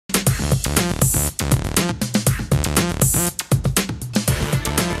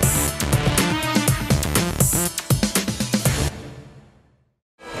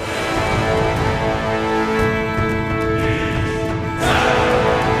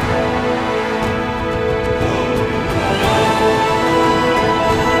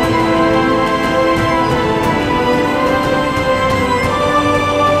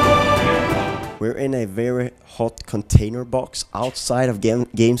We're in a very hot container box outside of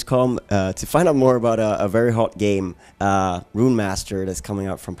Gamescom to find out more about a very hot game, Runemaster, that's coming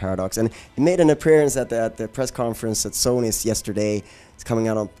out from Paradox. And it made an appearance at the press conference at Sony's yesterday. It's coming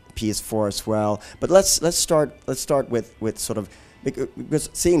out on PS4 as well. But let's start with sort of, because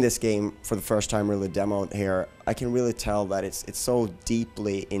seeing this game for the first time really demoed here, I can really tell that it's so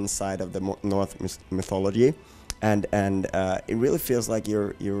deeply inside of the Norse mythology, and it really feels like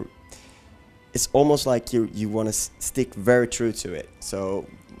you're it's almost like you want to stick very true to it. So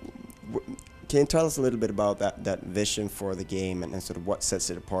can you tell us a little bit about that vision for the game and sort of what sets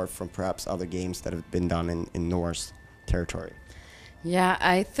it apart from perhaps other games that have been done in Norse territory? Yeah,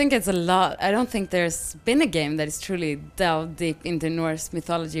 I think it's a lot. I don't think there's been a game that is truly delved deep into Norse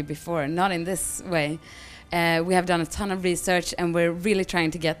mythology before, not in this way. We have done a ton of research and we're really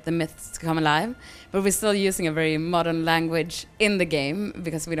trying to get the myths to come alive, but we're still using a very modern language in the game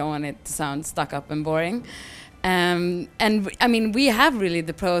because we don't want it to sound stuck up and boring. And I mean, we have really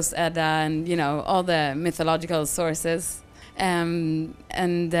the prose Edda and, you know, all the mythological sources. We're,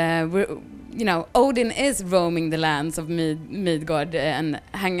 you know, Odin is roaming the lands of Midgard and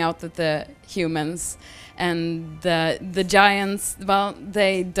hanging out with the humans. And the giants, well,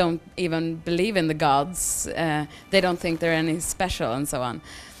 they don't even believe in the gods. They don't think they're any special and so on.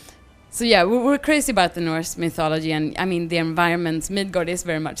 So yeah, we're crazy about the Norse mythology, and I mean the environments. Midgard is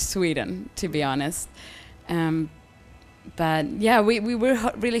very much Sweden, to be honest. But yeah, we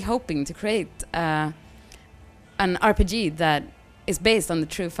were really hoping to create an RPG that is based on the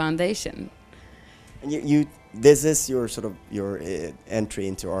true foundation. And this is your sort of your entry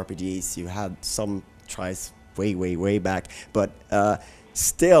into RPGs. You had some tries way back, but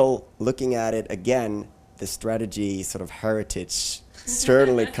still looking at it again, the strategy sort of heritage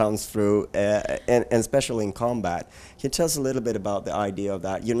certainly comes through, and especially in combat. Can you tell us a little bit about the idea of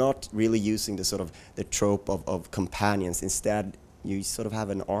that? You're not really using the sort of the trope of companions. Instead, you sort of have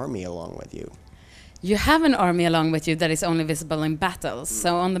an army along with you. You have an army along with you that is only visible in battles.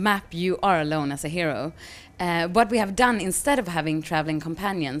 So on the map, you are alone as a hero. What we have done instead of having traveling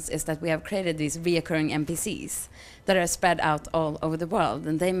companions is that we have created these reoccurring NPCs that are spread out all over the world,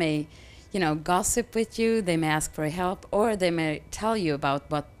 and they may, you know, gossip with you, they may ask for help, or they may tell you about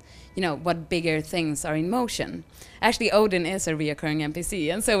what bigger things are in motion. Actually, Odin is a reoccurring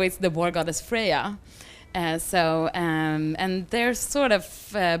NPC, and so it's the war goddess Freya. And they're sort of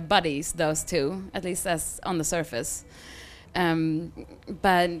buddies, those two, at least as on the surface.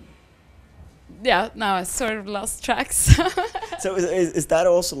 But yeah, now I sort of lost tracks. So is that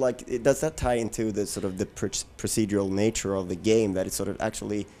also like, does that tie into the sort of the procedural nature of the game, that it's sort of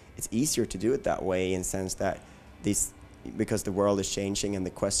actually, it's easier to do it that way in the sense that because the world is changing and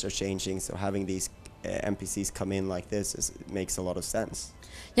the quests are changing, so having these NPCs come in like this makes a lot of sense.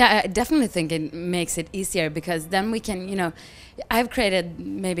 Yeah, I definitely think it makes it easier, because then we can, you know, I've created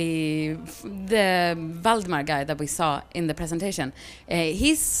maybe the Valdemar guy that we saw in the presentation.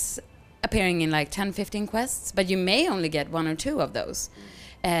 He's appearing in like 10-15 quests, but you may only get 1 or 2 of those.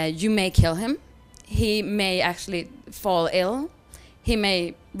 You may kill him. He may actually fall ill. He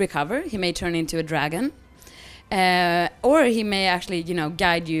may recover. He may turn into a dragon. Or he may actually, you know,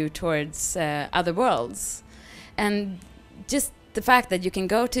 guide you towards other worlds. And just the fact that you can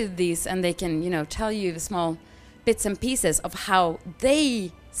go to these and they can, you know, tell you the small bits and pieces of how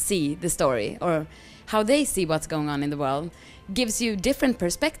they see the story or how they see what's going on in the world gives you different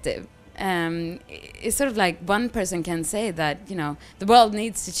perspective. It's sort of like one person can say that, you know, the world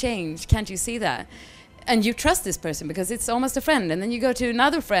needs to change. Can't you see that? And you trust this person because it's almost a friend, and then you go to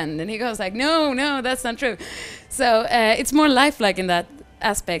another friend and he goes like, no, that's not true. So it's more lifelike in that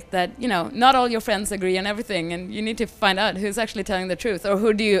aspect, that, you know, not all your friends agree on everything, and you need to find out who's actually telling the truth, or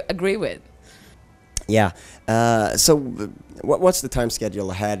who do you agree with. Yeah. So what's the time schedule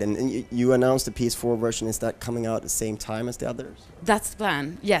ahead? And you announced the PS4 version. Is that coming out at the same time as the others? That's the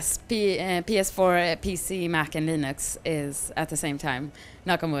plan. Yes. PS4, PC, Mac, and Linux is at the same time.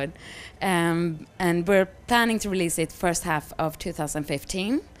 Knock on wood. And we're planning to release it first half of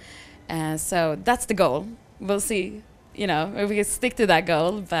 2015. So that's the goal. We'll see, you know, if we can stick to that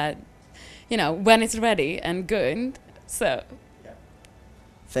goal, but, you know, when it's ready and good. So. Yeah.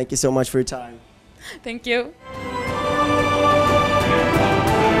 Thank you so much for your time. Thank you.